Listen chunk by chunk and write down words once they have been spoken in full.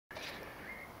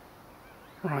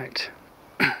Right,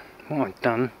 what I've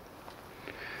done,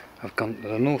 I've gone to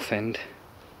the north end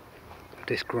of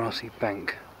this grassy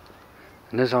bank,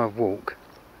 and as I walk,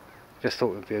 just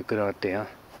thought it would be a good idea,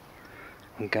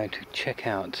 I'm going to check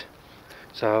out.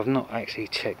 So I've not actually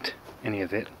checked any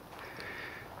of it.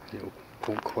 A little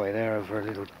walkway there over a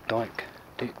little dike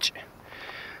ditch.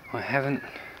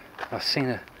 I've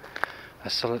seen a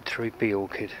solitary bee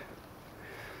orchid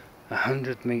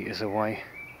 100 metres away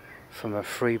from a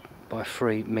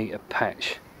 3x3 metre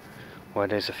patch where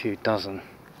there's a few dozen,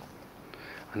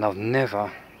 and I've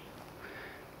never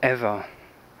ever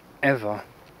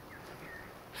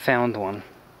found one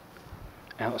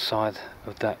outside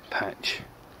of that patch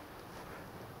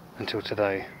until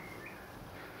today,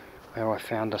 where I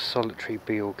found a solitary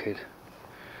bee orchid.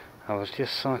 I was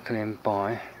just cycling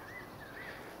by,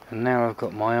 and now I've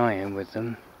got my eye in with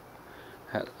them.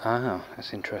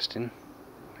 That's interesting.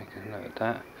 Make a note of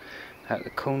that. At the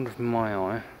corner of my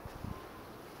eye,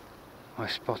 I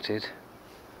spotted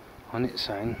on its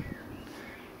own.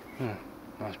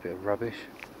 Nice bit of rubbish.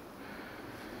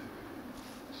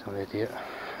 Some idiot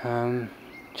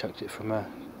chucked it from a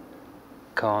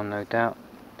car, no doubt.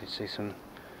 Did see some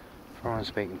foreign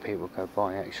speaking people go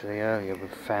by actually earlier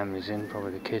with families in,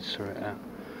 probably the kids threw it out.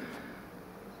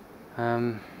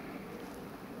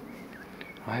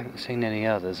 I haven't seen any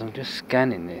others. I'm just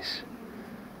scanning this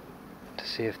to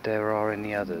see if there are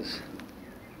any others.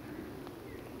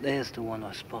 There's the one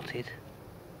I spotted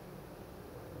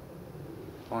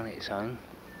on its own.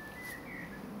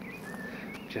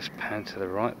 Just pan to the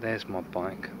right, there's my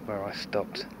bike where I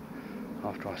stopped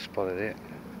after I spotted it.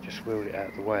 Just wheeled it out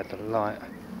of the way of the light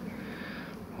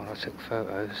while I took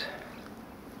photos,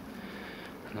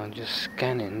 and I'm just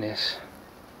scanning this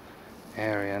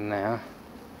area now.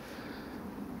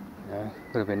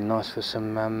 Would have been nice for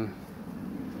some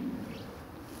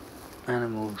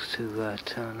animals to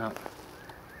turn up.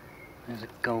 There's a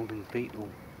golden beetle,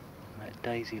 that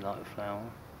daisy-like flower.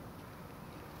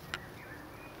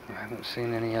 I haven't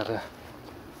seen any other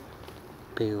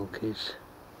bee orchids.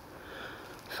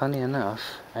 Funny enough,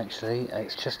 actually,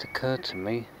 it's just occurred to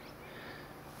me,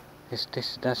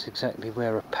 that's exactly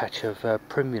where a patch of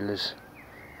Primulas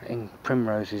in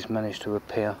primroses managed to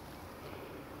appear.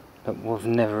 That was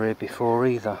never here before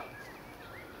either.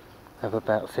 Of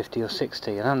about 50 or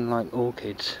 60, and unlike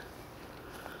orchids,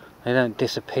 they don't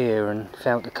disappear and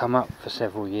fail to come up for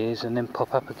several years and then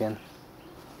pop up again.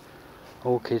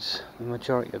 Orchids, the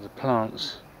majority of the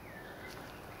plants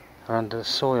are under the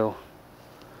soil,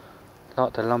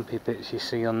 like the lumpy bits you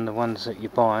see on the ones that you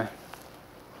buy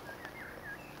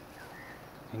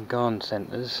in garden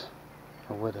centres,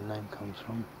 or where the name comes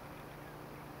from.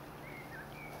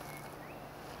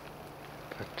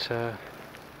 But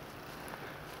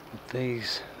with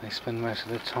these, they spend most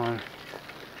of the time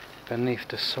beneath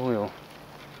the soil,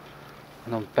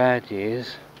 and on bad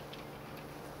years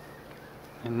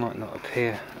they might not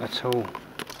appear at all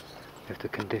if the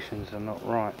conditions are not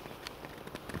right.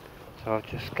 So I've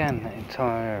just scanned that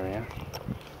entire area.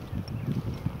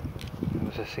 There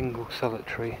was a single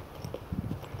solitary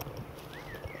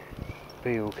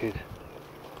bee orchid.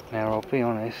 Now I'll be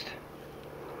honest,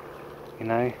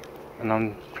 and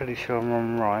I'm pretty sure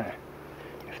I'm right,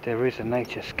 if there is a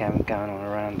nature scam going on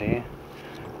around here,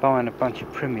 buying a bunch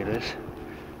of Primulas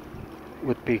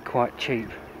would be quite cheap.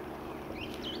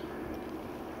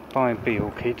 Buying bee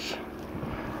orchids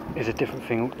is a different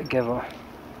thing altogether,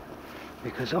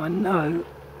 because I know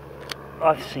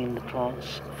I've seen the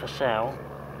plants for sale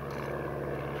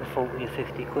for 40 or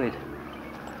 50 quid.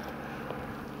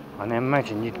 I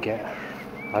imagine you'd get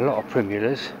a lot of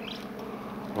Primulas,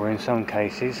 or in some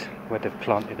cases where they've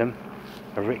planted them,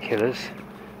 auriculas,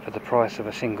 for the price of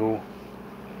a single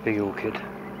bee orchid.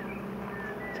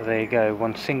 So there you go,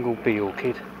 one single bee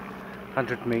orchid,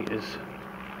 100 metres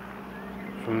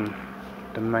from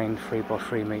the main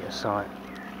 3x3 metre site.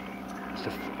 It's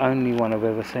the only one I've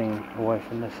ever seen away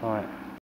from the site.